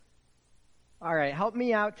All right, help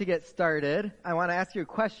me out to get started. I want to ask you a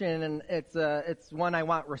question, and it's one I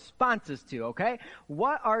want responses to, okay?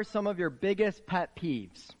 What are some of your biggest pet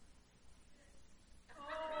peeves?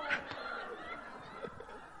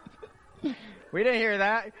 We didn't hear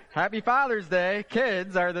that. Happy Father's Day.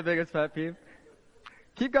 Kids are the biggest pet peeve.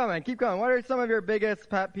 Keep going. What are some of your biggest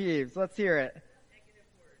pet peeves? Let's hear it.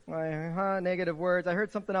 Negative words. Negative words. I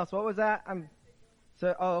heard something else. What was that?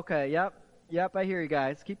 Okay. Yep, I hear you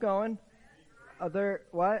guys. Keep going. Other,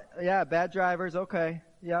 what? Yeah, bad drivers. Okay.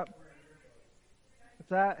 Yep. What's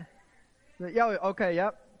that? Yeah, okay,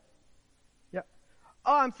 yep. Oh,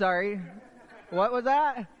 I'm sorry. What was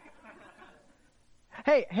that?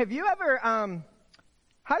 Hey, have you ever,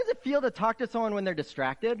 how does it feel to talk to someone when they're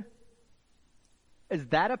distracted? Is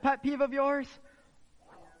that a pet peeve of yours?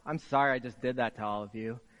 I'm sorry I just did that to all of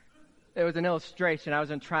you. It was an illustration. I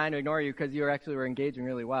wasn't trying to ignore you because you were engaging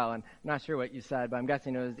really well. And I'm not sure what you said, but I'm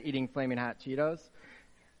guessing it was eating Flaming Hot Cheetos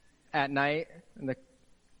at night. And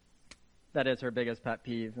that is her biggest pet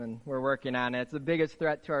peeve, and we're working on it. It's the biggest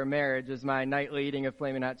threat to our marriage is my nightly eating of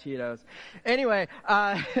Flaming Hot Cheetos. Anyway,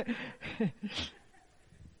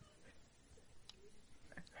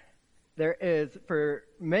 there is, for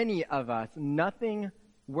many of us, nothing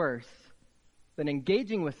worse than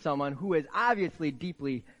engaging with someone who is obviously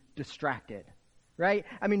deeply distracted, right?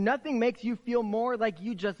 I mean, nothing makes you feel more like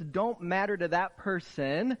you just don't matter to that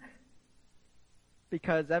person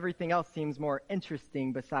because everything else seems more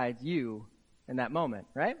interesting besides you in that moment,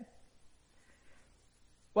 right?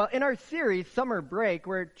 Well, in our series, Summer Break,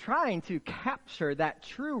 we're trying to capture that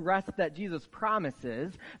true rest that Jesus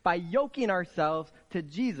promises by yoking ourselves to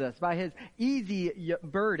Jesus, by his easy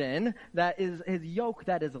burden that is his yoke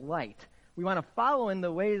that is light. We want to follow in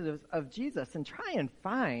the ways of Jesus and try and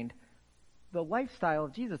find the lifestyle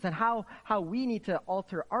of Jesus and how we need to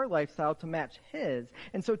alter our lifestyle to match his.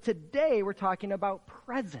 And so today we're talking about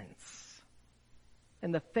presence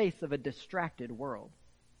in the face of a distracted world.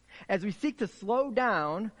 As we seek to slow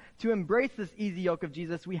down to embrace this easy yoke of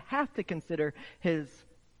Jesus, we have to consider his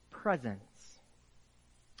presence.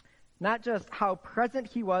 Not just how present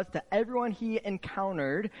he was to everyone he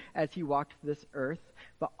encountered as he walked this earth,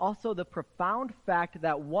 but also the profound fact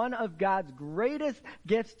that one of God's greatest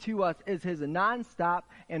gifts to us is his nonstop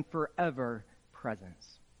and forever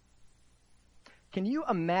presence. Can you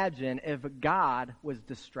imagine if God was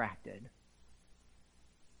distracted?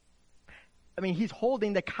 I mean, he's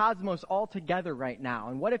holding the cosmos all together right now.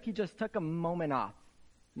 And what if he just took a moment off?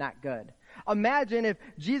 Not good. Imagine if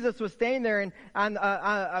Jesus was staying there and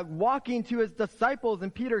walking to his disciples,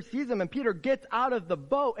 and Peter sees him, and Peter gets out of the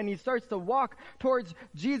boat and he starts to walk towards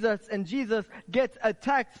Jesus, and Jesus gets a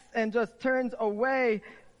text and just turns away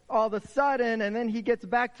all of a sudden, and then he gets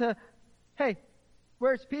back to, hey,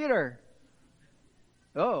 where's Peter?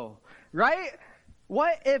 Oh, right?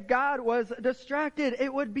 What if God was distracted?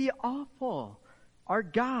 It would be awful. Our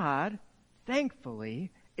God,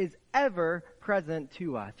 thankfully, is ever present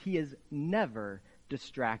to us. He is never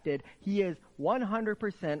distracted. He is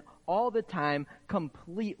 100% all the time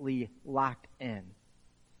completely locked in.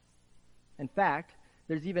 In fact,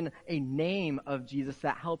 there's even a name of Jesus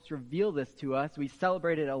that helps reveal this to us. We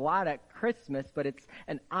celebrate it a lot at Christmas, but it's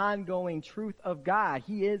an ongoing truth of God.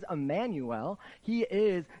 He is Emmanuel. He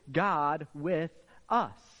is God with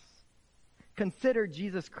us. Consider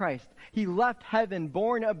Jesus Christ. He left heaven,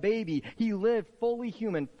 born a baby. He lived fully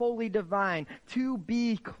human, fully divine, to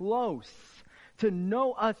be close, to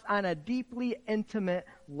know us on a deeply intimate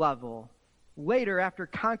level. Later, after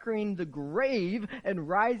conquering the grave and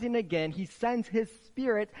rising again, he sends his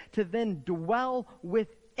Spirit to then dwell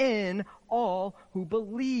within all who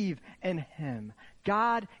believe in him.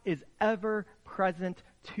 God is ever present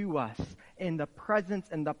to us in the presence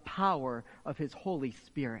and the power of his Holy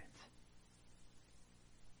Spirit.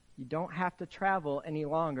 You don't have to travel any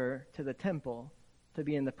longer to the temple to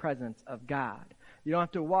be in the presence of God. You don't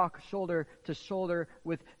have to walk shoulder to shoulder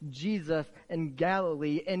with Jesus in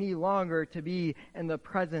Galilee any longer to be in the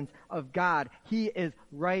presence of God. He is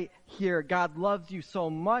right here. God loves you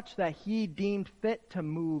so much that he deemed fit to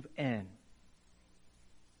move in.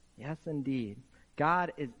 Yes, indeed.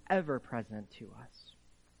 God is ever present to us.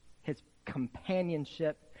 His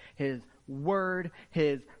companionship, his word,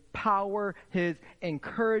 his power, his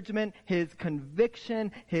encouragement, his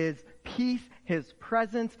conviction, his peace, his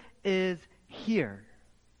presence is here.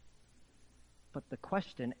 But the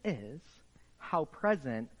question is, how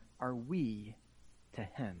present are we to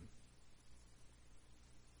him?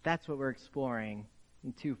 That's what we're exploring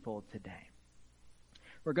in twofold today.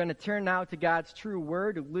 We're going to turn now to God's true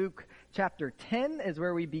word. Luke chapter 10 is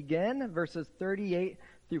where we begin, verses 38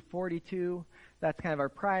 through 42. That's kind of our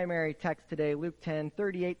primary text today, Luke 10,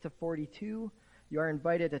 38 to 42. You are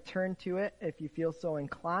invited to turn to it if you feel so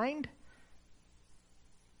inclined.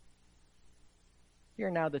 Hear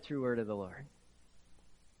now the true word of the Lord.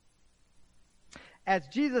 As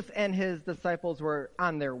Jesus and his disciples were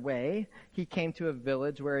on their way, he came to a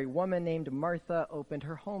village where a woman named Martha opened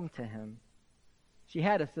her home to him. She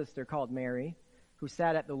had a sister called Mary, who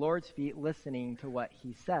sat at the Lord's feet listening to what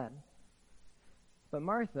he said. But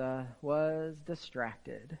Martha was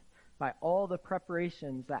distracted by all the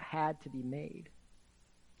preparations that had to be made.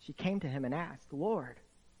 She came to him and asked, "Lord,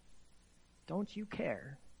 don't you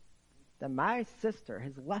care that my sister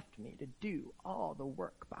has left me to do all the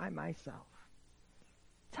work by myself?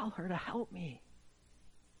 Tell her to help me."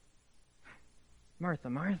 "Martha,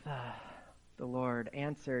 Martha," the Lord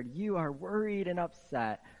answered, "you are worried and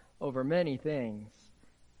upset over many things.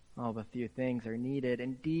 Oh, but few things are needed,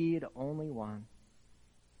 indeed only one.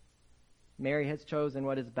 Mary has chosen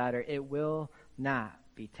what is better. It will not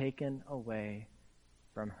be taken away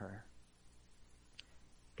from her."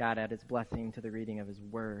 God add his blessing to the reading of his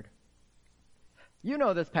word. You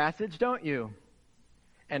know this passage, don't you?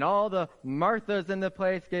 And all the Marthas in the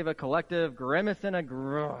place gave a collective grimace and a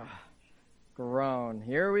groan.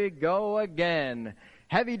 Here we go again.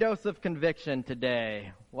 Heavy dose of conviction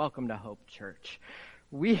today. Welcome to Hope Church.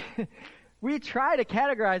 We try to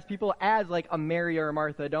categorize people as like a Mary or a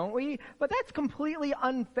Martha, don't we? But that's completely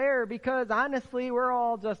unfair because honestly, we're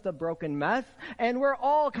all just a broken mess and we're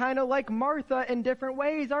all kind of like Martha in different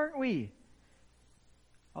ways, aren't we?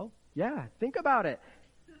 Oh, yeah, think about it.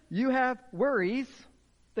 You have worries,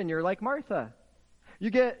 then you're like Martha. You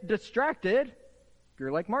get distracted,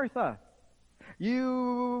 you're like Martha.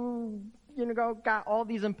 You got all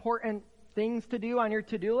these important things to do on your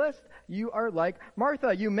to-do list, you are like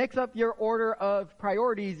Martha. You mix up your order of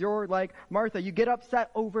priorities, you're like Martha. You get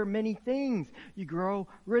upset over many things. You grow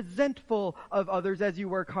resentful of others as you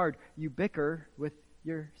work hard. You bicker with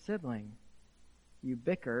your sibling. You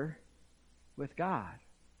bicker with God.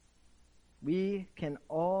 We can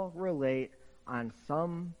all relate on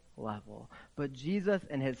some level. But Jesus,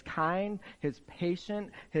 in his kind, his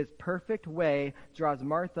patient, his perfect way, draws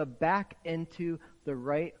Martha back into the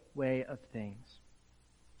right way of things.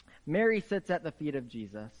 Mary sits at the feet of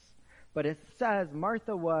Jesus, but it says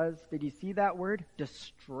Martha was, did you see that word?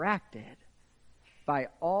 Distracted by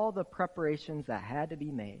all the preparations that had to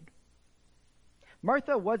be made.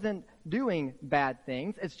 Martha wasn't doing bad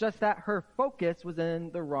things. It's just that her focus was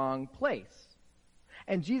in the wrong place.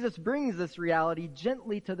 And Jesus brings this reality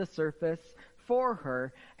gently to the surface for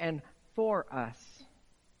her and for us.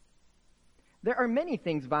 There are many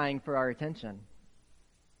things vying for our attention.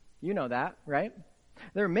 You know that, right?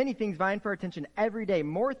 There are many things vying for our attention every day.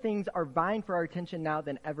 More things are vying for our attention now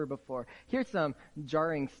than ever before. Here's some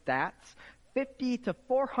jarring stats. 50 to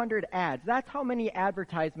 400 ads. That's how many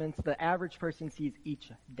advertisements the average person sees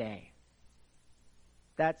each day.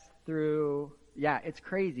 That's through, it's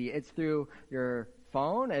crazy. It's through your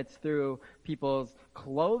phone. It's through people's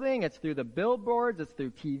clothing. It's through the billboards. It's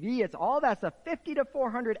through TV. It's all that stuff. 50 to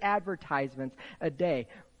 400 advertisements a day.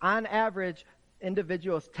 On average,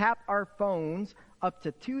 individuals tap our phones up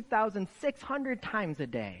to 2,600 times a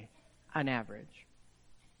day on average.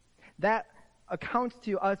 That accounts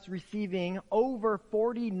to us receiving over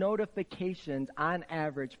 40 notifications on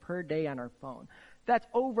average per day on our phone. That's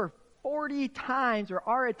over 40 times where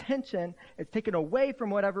our attention is taken away from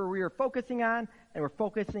whatever we are focusing on, and we're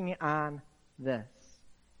focusing on this.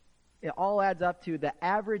 It all adds up to the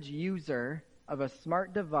average user of a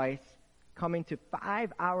smart device coming to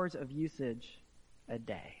 5 hours of usage a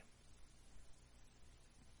day.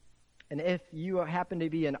 And if you happen to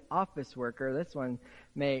be an office worker, this one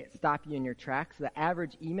may stop you in your tracks. The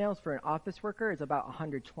average emails for an office worker is about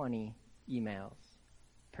 120 emails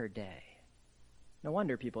per day. No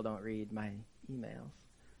wonder people don't read my emails.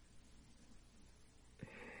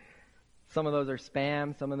 Some of those are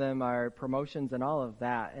spam, some of them are promotions and all of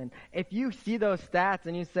that. And if you see those stats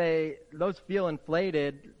and you say, those feel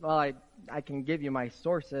inflated, well, I can give you my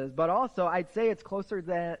sources, but also I'd say it's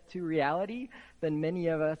closer to reality than many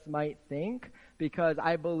of us might think, because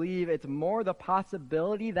I believe it's more the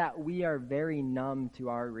possibility that we are very numb to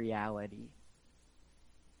our reality.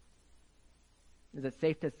 Is it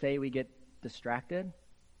safe to say we get distracted?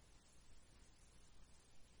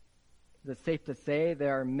 Is it safe to say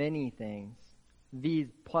there are many things, these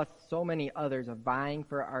plus so many others, are vying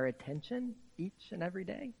for our attention each and every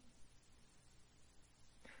day?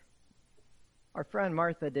 Our friend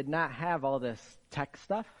Martha did not have all this tech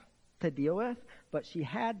stuff to deal with, but she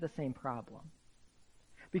had the same problem.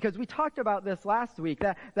 Because we talked about this last week,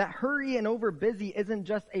 that hurry and over busy isn't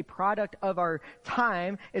just a product of our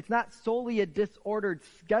time. It's not solely a disordered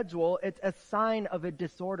schedule. It's a sign of a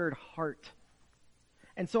disordered heart.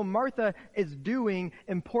 And so Martha is doing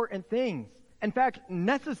important things. In fact,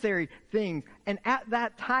 necessary things. And at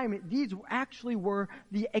that time, these actually were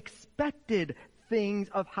the expected things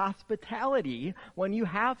of hospitality when you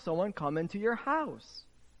have someone come into your house.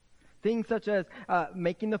 Things such as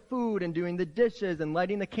making the food and doing the dishes and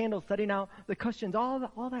lighting the candles, setting out the cushions,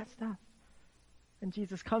 all that stuff. And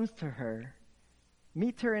Jesus comes to her,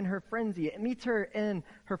 meets her in her frenzy, meets her in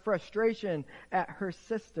her frustration at her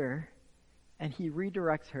sister, and he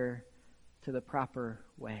redirects her to the proper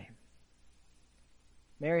way.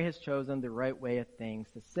 Mary has chosen the right way of things,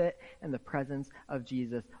 to sit in the presence of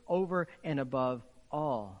Jesus over and above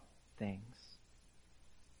all things.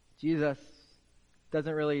 Jesus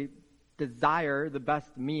doesn't really desire the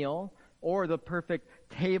best meal or the perfect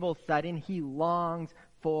table setting. He longs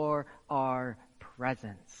for our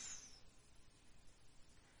presence.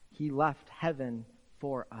 He left heaven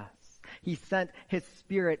for us. He sent his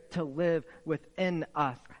Spirit to live within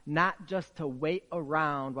us, not just to wait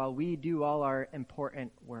around while we do all our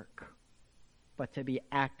important work, but to be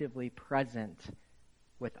actively present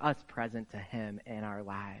with us present to him in our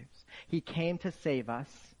lives. He came to save us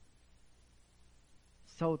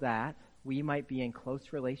so that we might be in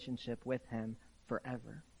close relationship with him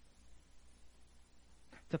forever.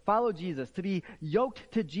 To follow Jesus, to be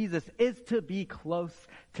yoked to Jesus, is to be close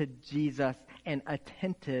to Jesus and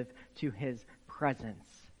attentive to his presence.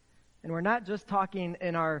 And we're not just talking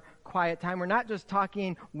in our quiet time. We're not just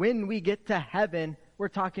talking when we get to heaven. We're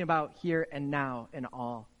talking about here and now in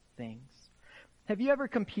all things. Have you ever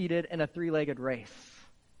competed in a 3-legged race?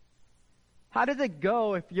 How does it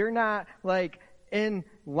go if you're not in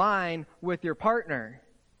line with your partner?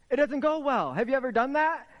 It doesn't go well. Have you ever done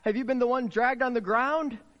that? Have you been the one dragged on the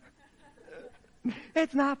ground?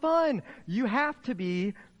 It's not fun. You have to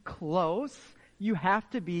be close. You have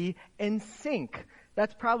to be in sync.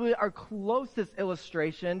 That's probably our closest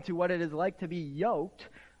illustration to what it is like to be yoked,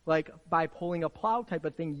 like by pulling a plow type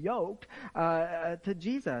of thing, yoked to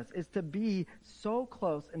Jesus, is to be so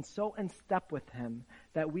close and so in step with him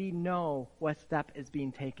that we know what step is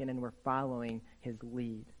being taken and we're following his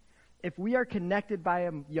lead. If we are connected by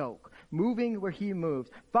a yoke, moving where he moves,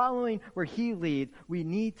 following where he leads, we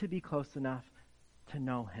need to be close enough to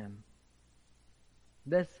know him.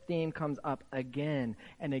 This theme comes up again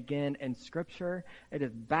and again in Scripture. It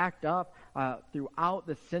is backed up throughout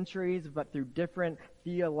the centuries, but through different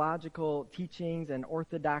theological teachings and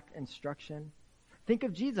orthodox instruction. Think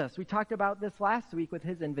of Jesus. We talked about this last week with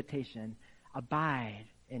his invitation. Abide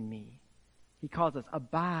in me. He calls us,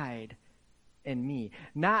 abide in me.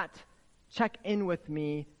 Not check in with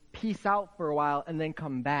me, peace out for a while, and then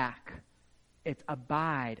come back. It's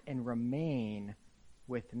abide and remain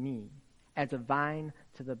with me. As a vine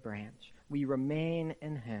to the branch, we remain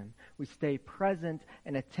in him. We stay present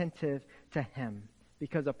and attentive to him,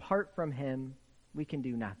 because apart from him, we can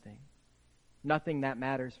do nothing. Nothing that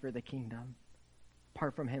matters for the kingdom.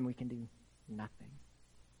 Apart from him, we can do nothing.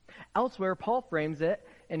 Elsewhere, Paul frames it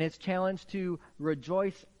in his challenge to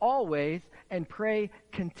rejoice always and pray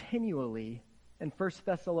continually in 1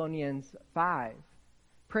 Thessalonians 5.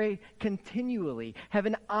 Pray continually. Have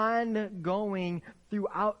an ongoing,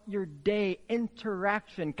 throughout your day,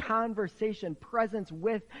 interaction, conversation, presence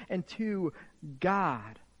with and to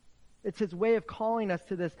God. It's his way of calling us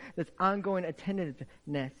to this ongoing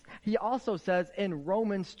attentiveness. He also says in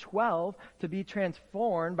Romans 12 to be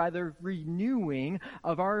transformed by the renewing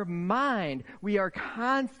of our mind. We are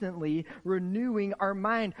constantly renewing our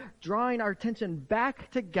mind, drawing our attention back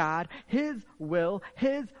to God, his will,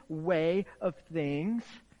 his way of things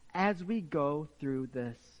as we go through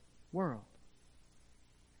this world.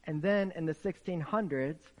 And then in the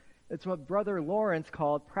 1600s, it's what Brother Lawrence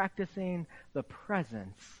called practicing the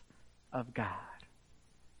presence of God.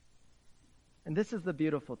 And this is the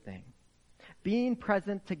beautiful thing. Being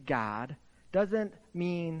present to God doesn't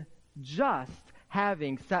mean just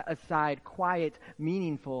having set aside quiet,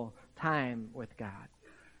 meaningful time with God.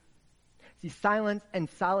 See, silence and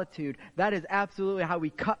solitude, that is absolutely how we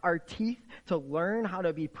cut our teeth to learn how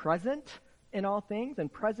to be present in all things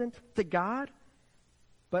and present to God.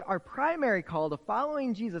 But our primary call to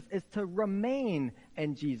following Jesus is to remain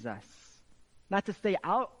in Jesus. Not to stay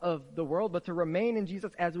out of the world, but to remain in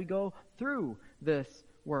Jesus as we go through this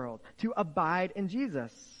world. To abide in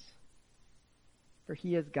Jesus. For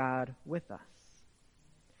he is God with us.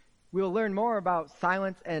 We will learn more about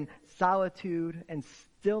silence and solitude and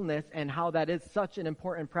stillness and how that is such an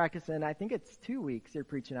important practice. And I think it's 2 weeks you're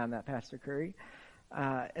preaching on that, Pastor Curry.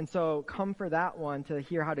 And so come for that one to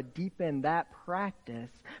hear how to deepen that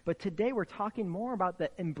practice. But today we're talking more about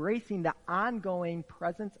embracing the ongoing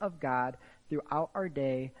presence of God throughout our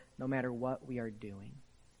day, no matter what we are doing.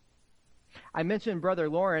 I mentioned Brother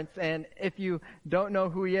Lawrence, and if you don't know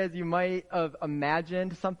who he is, you might have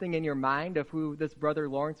imagined something in your mind of who this Brother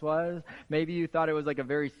Lawrence was. Maybe you thought it was like a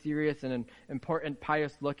very serious and important,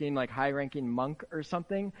 pious-looking, like high-ranking monk or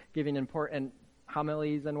something, giving important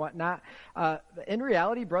homilies and whatnot. In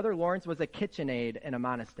reality, Brother Lawrence was a kitchen aide in a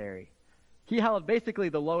monastery. He held basically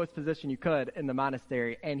the lowest position you could in the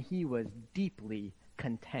monastery, and he was deeply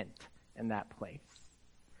content in that place.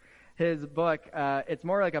 His book, it's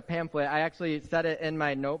more like a pamphlet. I actually set it in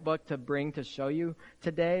my notebook to bring to show you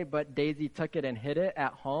today, but Daisy took it and hid it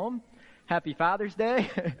at home. Happy Father's Day.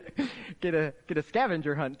 Get a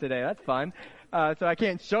scavenger hunt today. That's fun. So I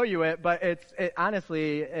can't show you it, but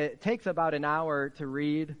honestly, it takes about an hour to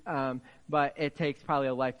read, but it takes probably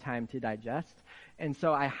a lifetime to digest. And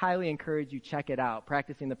so I highly encourage you check it out,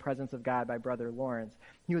 Practicing the Presence of God by Brother Lawrence.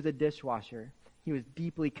 He was a dishwasher. He was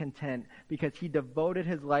deeply content because he devoted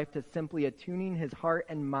his life to simply attuning his heart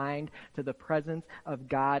and mind to the presence of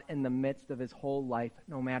God in the midst of his whole life,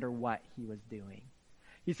 no matter what he was doing.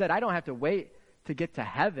 He said, I don't have to wait to get to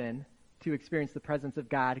heaven to experience the presence of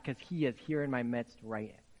God because he is here in my midst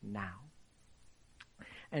right now.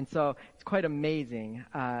 And so it's quite amazing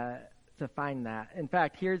to find that. In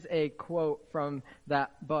fact, here's a quote from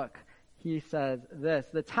that book. He says this: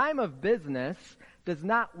 "The time of business does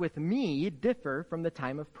not with me differ from the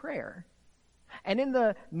time of prayer. And in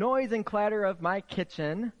the noise and clatter of my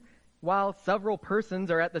kitchen, while several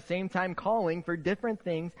persons are at the same time calling for different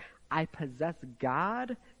things, I possess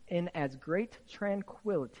God in as great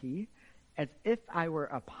tranquility as if I were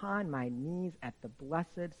upon my knees at the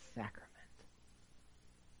blessed sacrament."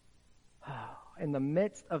 In the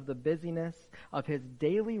midst of the busyness of his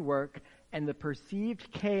daily work and the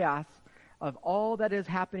perceived chaos of all that is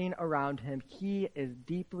happening around him, he is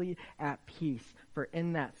deeply at peace, for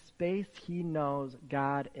in that space he knows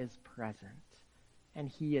God is present, and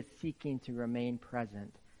he is seeking to remain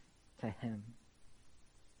present to him.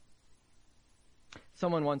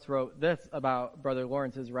 Someone once wrote this about Brother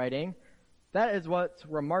Lawrence's writing: "That is what's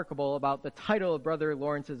remarkable about the title of Brother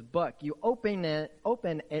Lawrence's book. You open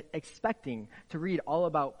it expecting to read all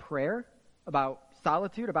about prayer, about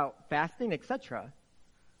solitude, about fasting, etc.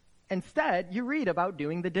 Instead, you read about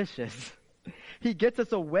doing the dishes." He gets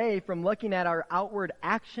us away from looking at our outward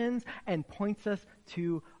actions and points us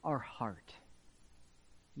to our heart.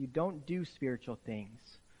 You don't do spiritual things.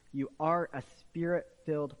 You are a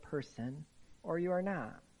spirit-filled person, or you are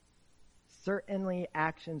not. Certainly,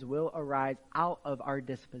 actions will arise out of our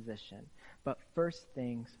disposition, but first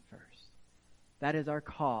things first. That is our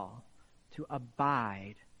call to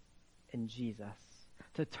abide in Jesus,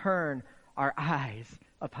 to turn our eyes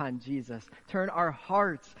upon Jesus, turn our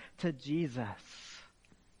hearts to Jesus,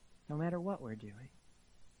 no matter what we're doing.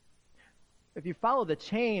 If you follow the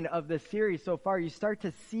chain of this series so far, you start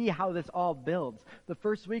to see how this all builds. The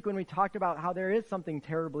first week when we talked about how there is something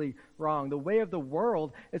terribly wrong, the way of the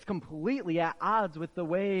world is completely at odds with the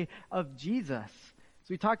way of Jesus. So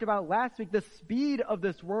we talked about last week, the speed of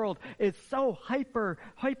this world is so hyper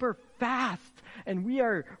fast, and we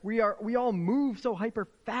all move so hyper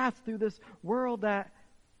fast through this world that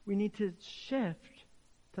we need to shift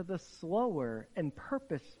to the slower and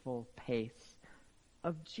purposeful pace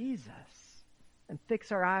of Jesus and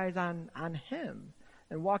fix our eyes on him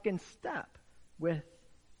and walk in step with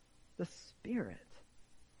the Spirit.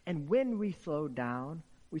 And when we slow down,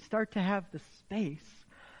 we start to have the space.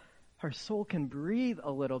 Our soul can breathe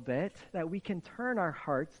a little bit, that we can turn our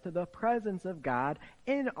hearts to the presence of God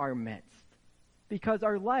in our midst. Because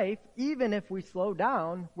our life, even if we slow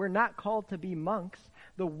down, we're not called to be monks.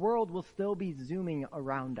 The world will still be zooming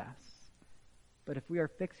around us. But if we are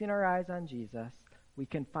fixing our eyes on Jesus, we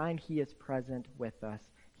can find he is present with us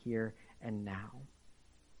here and now.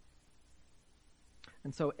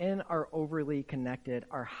 And so in our overly connected,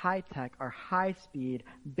 our high-tech, our high-speed,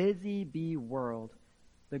 busy bee world,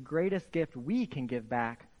 the greatest gift we can give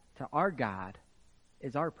back to our God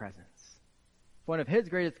is our presence. One of his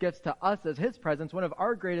greatest gifts to us is his presence. One of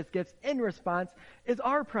our greatest gifts in response is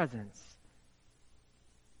our presence.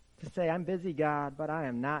 To say, I'm busy, God, but I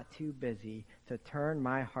am not too busy to turn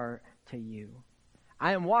my heart to you.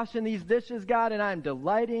 I am washing these dishes, God, and I am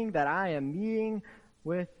delighting that I am meeting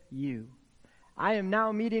with you. I am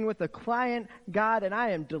now meeting with a client, God, and I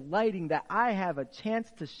am delighting that I have a chance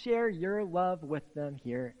to share your love with them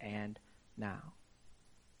here and now.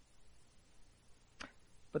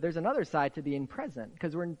 But there's another side to being present,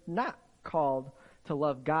 because we're not called to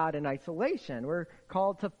love God in isolation. We're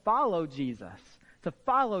called to follow Jesus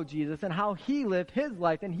and how he lived his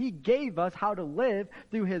life, and he gave us how to live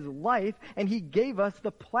through his life, and he gave us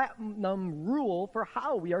the platinum rule for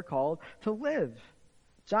how we are called to live.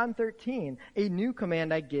 John 13, a new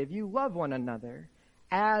command I give you, love one another,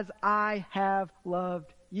 as I have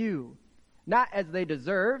loved you. Not as they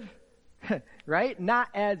deserve, right? Not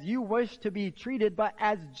as you wish to be treated, but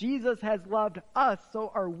as Jesus has loved us,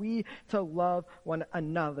 so are we to love one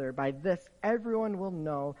another. By this, everyone will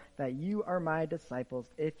know that you are my disciples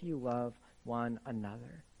if you love one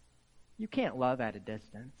another. You can't love at a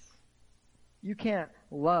distance. You can't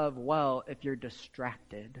love well if you're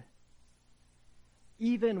distracted.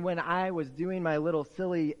 Even when I was doing my little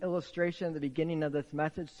silly illustration at the beginning of this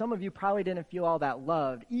message, some of you probably didn't feel all that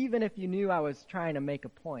loved, even if you knew I was trying to make a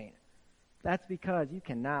point. That's because you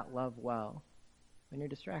cannot love well when you're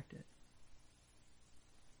distracted.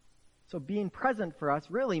 So being present for us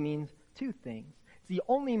really means two things. It's the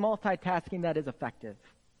only multitasking that is effective.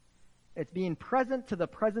 It's being present to the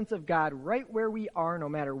presence of God right where we are, no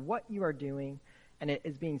matter what you are doing, and it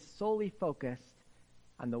is being solely focused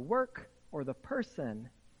on the work or the person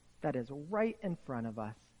that is right in front of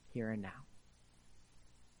us here and now.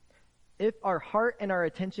 If our heart and our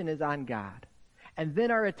attention is on God, and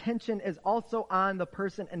then our attention is also on the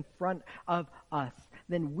person in front of us,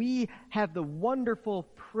 then we have the wonderful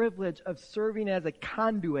privilege of serving as a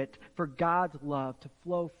conduit for God's love to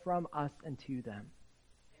flow from us and to them.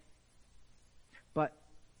 But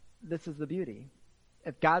this is the beauty.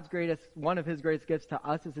 If one of his greatest gifts to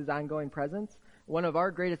us is his ongoing presence, one of our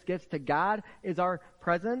greatest gifts to God is our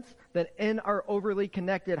presence, then in our overly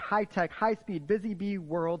connected, high-tech, high-speed, busy bee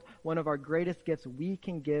world, one of our greatest gifts we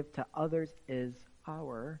can give to others is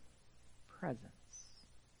our presence.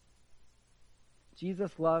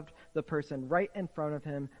 Jesus loved the person right in front of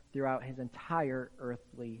him throughout his entire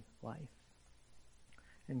earthly life.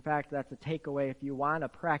 In fact, that's a takeaway if you want to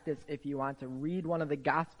practice, if you want to read one of the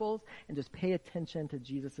Gospels and just pay attention to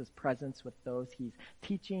Jesus' presence with those he's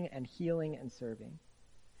teaching and healing and serving.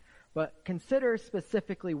 But consider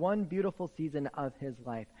specifically one beautiful season of his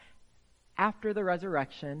life after the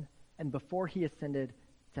resurrection and before he ascended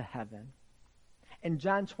to heaven. In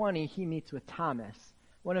John 20, he meets with Thomas,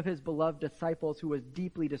 one of his beloved disciples who was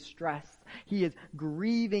deeply distressed. He is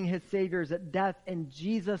grieving his Savior's death, and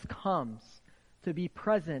Jesus comes to be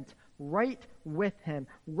present right with him,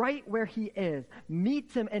 right where he is,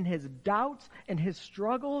 meets him in his doubts and his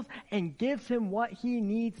struggles, and gives him what he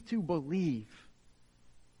needs to believe.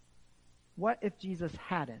 What if Jesus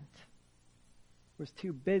was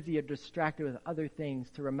too busy or distracted with other things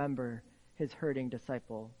to remember his hurting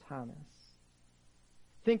disciple, Thomas?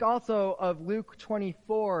 Think also of Luke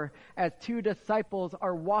 24 as two disciples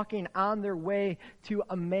are walking on their way to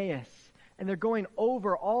Emmaus. And they're going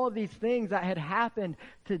over all of these things that had happened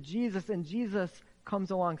to Jesus, and Jesus comes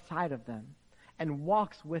alongside of them and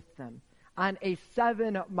walks with them on a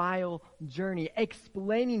 7-mile journey,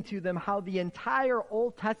 explaining to them how the entire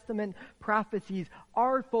Old Testament prophecies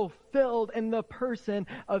are fulfilled in the person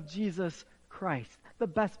of Jesus Christ. The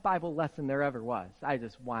best Bible lesson there ever was. I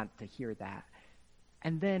just want to hear that.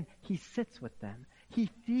 And then he sits with them. He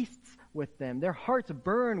feasts with them. Their hearts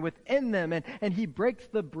burn within them, and he breaks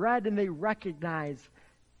the bread, and they recognize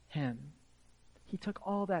him. He took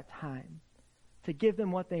all that time to give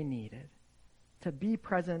them what they needed, to be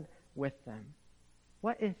present with them.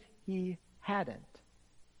 What if he hadn't?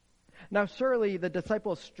 Now, surely the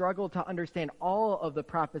disciples struggled to understand all of the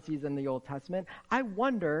prophecies in the Old Testament. I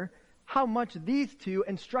wonder how much these two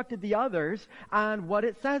instructed the others on what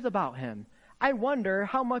it says about him. I wonder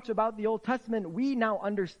how much about the Old Testament we now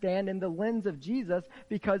understand in the lens of Jesus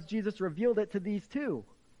because Jesus revealed it to these two.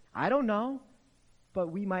 I don't know,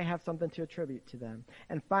 but we might have something to attribute to them.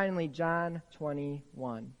 And finally, John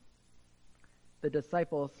 21. The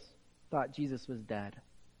disciples thought Jesus was dead.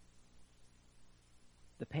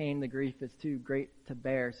 The pain, the grief is too great to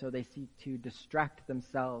bear, so they seek to distract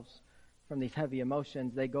themselves from these heavy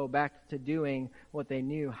emotions. They go back to doing what they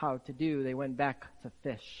knew how to do. They went back to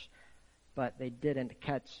fish. But they didn't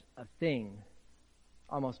catch a thing,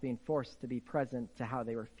 almost being forced to be present to how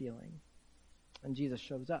they were feeling. And Jesus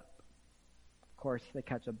shows up. Of course, they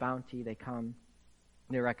catch a bounty. They come.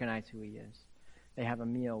 They recognize who he is. They have a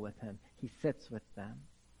meal with him. He sits with them.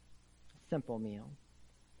 A simple meal.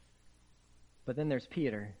 But then there's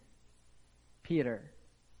Peter. Peter,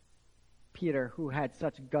 who had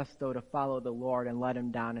such gusto to follow the Lord and let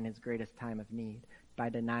him down in his greatest time of need by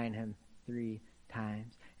denying him 3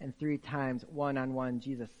 times. And 3 times, one-on-one,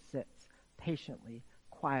 Jesus sits patiently,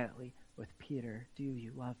 quietly with Peter. Do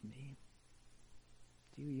you love me?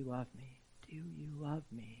 Do you love me? do you love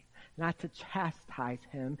me? Not to chastise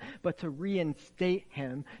him, but to reinstate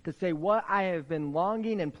him, to say what I have been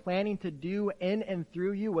longing and planning to do in and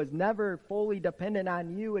through you was never fully dependent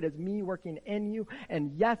on you. It is me working in you.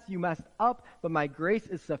 And yes, you messed up, but my grace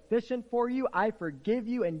is sufficient for you. I forgive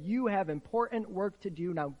you, and you have important work to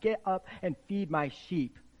do. Now get up and feed my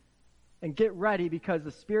sheep. And get ready, because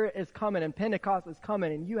the Spirit is coming and Pentecost is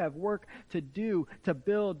coming, and you have work to do to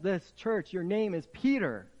build this church. Your name is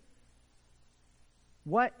Peter.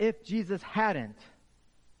 What if Jesus hadn't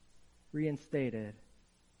reinstated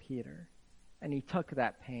Peter, and he took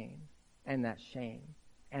that pain and that shame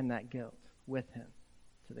and that guilt with him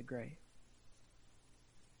to the grave?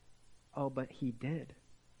 Oh, but he did.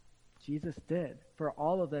 Jesus did. For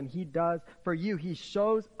all of them, he does. For you, he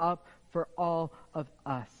shows up for all of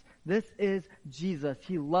us. This is Jesus.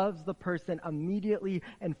 He loves the person immediately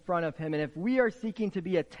in front of him. And if we are seeking to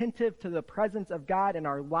be attentive to the presence of God in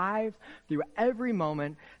our lives through every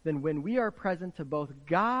moment, then when we are present to both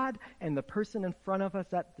God and the person in front of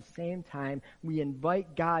us at the same time, we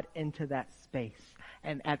invite God into that space.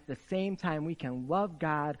 And at the same time, we can love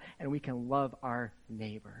God and we can love our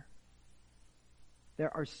neighbor.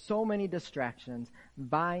 There are so many distractions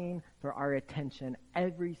vying for our attention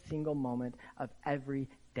every single moment of every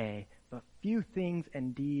day, but few things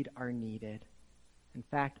indeed are needed. In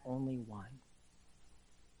fact, only one.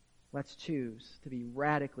 Let's choose to be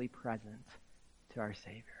radically present to our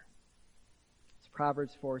Savior. As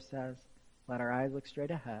Proverbs 4 says, let our eyes look straight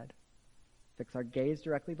ahead, fix our gaze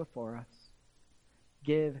directly before us,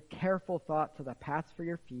 give careful thought to the paths for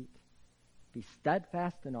your feet, be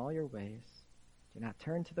steadfast in all your ways, do not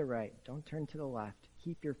turn to the right, don't turn to the left,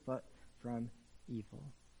 keep your foot from evil.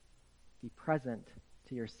 Be present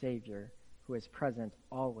to your Savior, who is present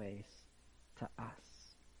always to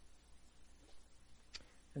us.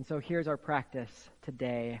 And so here's our practice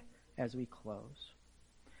today as we close.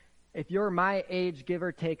 If you're my age, give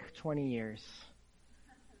or take 20 years,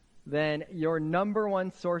 then your number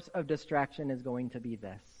one source of distraction is going to be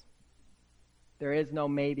this. There is no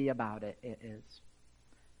maybe about it. It is.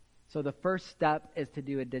 So the first step is to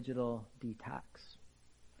do a digital detox.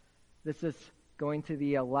 This is going to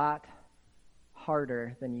be a lot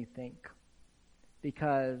harder than you think,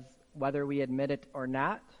 because whether we admit it or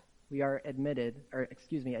not, we are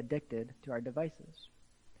addicted to our devices.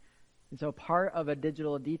 And so part of a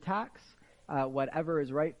digital detox, whatever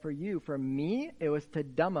is right for you, for me, it was to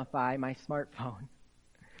dumbify my smartphone.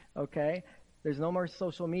 Okay? There's no more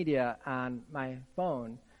social media on my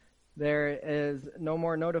phone. There is no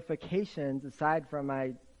more notifications aside from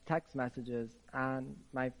my text messages on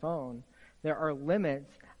my phone. There are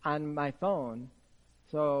limits on my phone.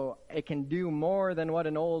 So it can do more than what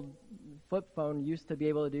an old flip phone used to be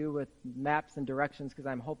able to do with maps and directions, because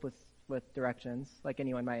I'm hopeless with directions, like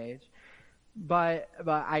anyone my age. But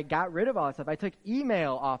I got rid of all that stuff. I took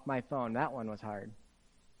email off my phone. That one was hard.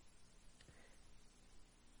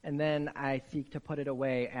 And then I seek to put it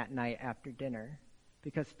away at night after dinner,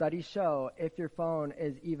 because studies show if your phone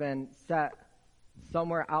is even set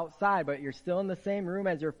somewhere outside, but you're still in the same room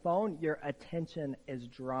as your phone, your attention is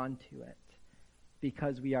drawn to it,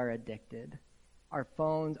 because we are addicted. Our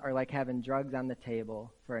phones are like having drugs on the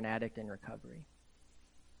table for an addict in recovery.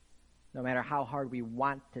 No matter how hard we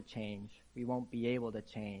want to change, we won't be able to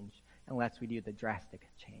change unless we do the drastic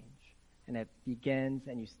change. And it begins,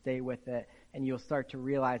 and you stay with it, and you'll start to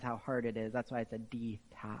realize how hard it is. That's why it's a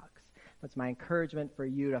detox. That's my encouragement for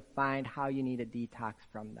you to find how you need a detox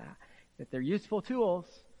from that. That they're useful tools,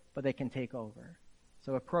 but they can take over.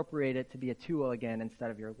 So appropriate it to be a tool again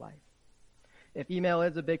instead of your life. If email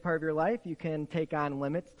is a big part of your life, you can take on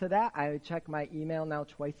limits to that. I check my email now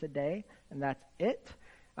twice a day, and that's it.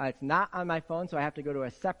 It's not on my phone, so I have to go to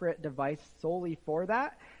a separate device solely for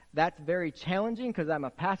that. That's very challenging because I'm a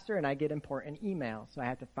pastor and I get important emails, so I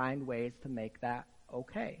have to find ways to make that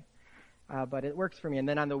okay. But it works for me. And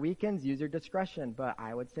then on the weekends, use your discretion, but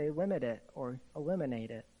I would say limit it or eliminate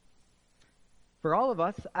it. For all of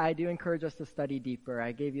us, I do encourage us to study deeper.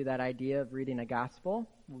 I gave you that idea of reading a gospel,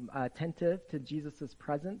 attentive to Jesus'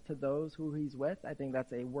 presence to those who he's with. I think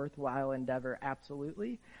that's a worthwhile endeavor,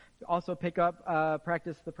 absolutely. Also pick up,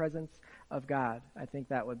 practice the presence of God. I think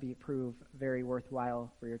that would prove very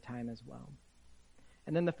worthwhile for your time as well.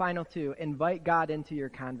 And then the final two, invite God into your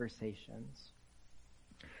conversations.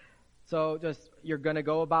 So you're going to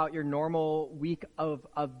go about your normal week of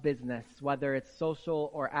business, whether it's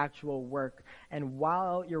social or actual work. And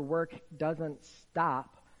while your work doesn't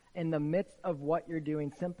stop, in the midst of what you're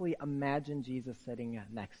doing, simply imagine Jesus sitting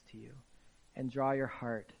next to you and draw your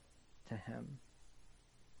heart to him.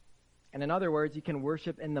 And in other words, you can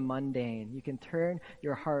worship in the mundane. You can turn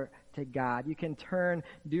your heart to God. You can turn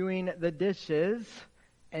doing the dishes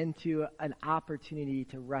into an opportunity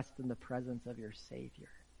to rest in the presence of your Savior.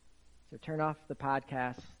 So turn off the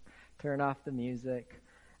podcast, turn off the music,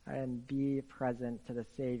 and be present to the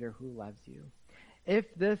Savior who loves you.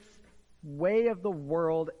 If this way of the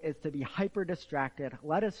world is to be hyper-distracted,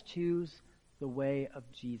 let us choose the way of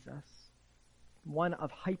Jesus. One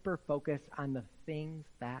of hyper-focus on the things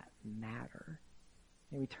that matter.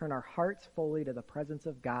 May we turn our hearts fully to the presence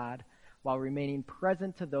of God while remaining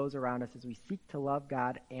present to those around us as we seek to love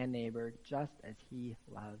God and neighbor just as He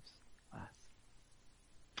loves us.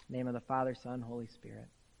 In the name of the Father, Son, Holy Spirit.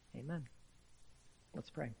 Amen. Let's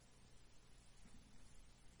pray.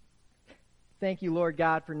 Thank you, Lord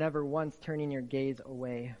God, for never once turning your gaze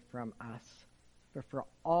away from us, but for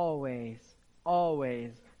always,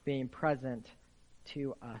 always being present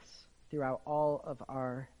to us throughout all of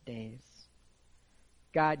our days.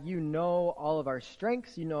 God, you know all of our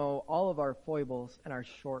strengths, you know all of our foibles and our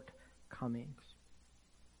shortcomings.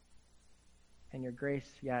 And your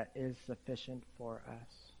grace yet is sufficient for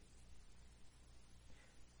us.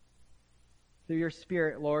 Through your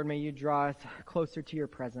Spirit, Lord, may you draw us closer to your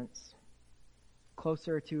presence,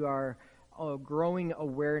 closer to our growing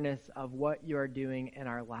awareness of what you are doing in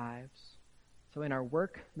our lives. So in our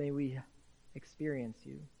work, may we experience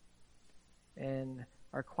you. In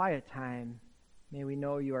our quiet time, may we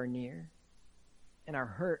know you are near. In our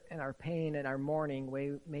hurt and our pain and our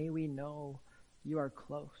mourning, may we know you are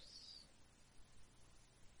close.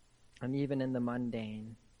 And even in the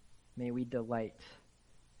mundane, may we delight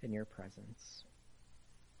in your presence.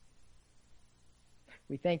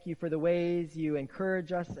 We thank you for the ways you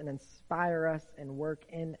encourage us and inspire us and work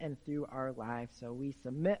in and through our lives. So we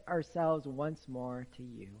submit ourselves once more to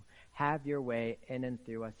you. Have your way in and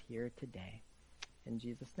through us here today. In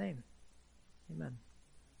Jesus' name, amen.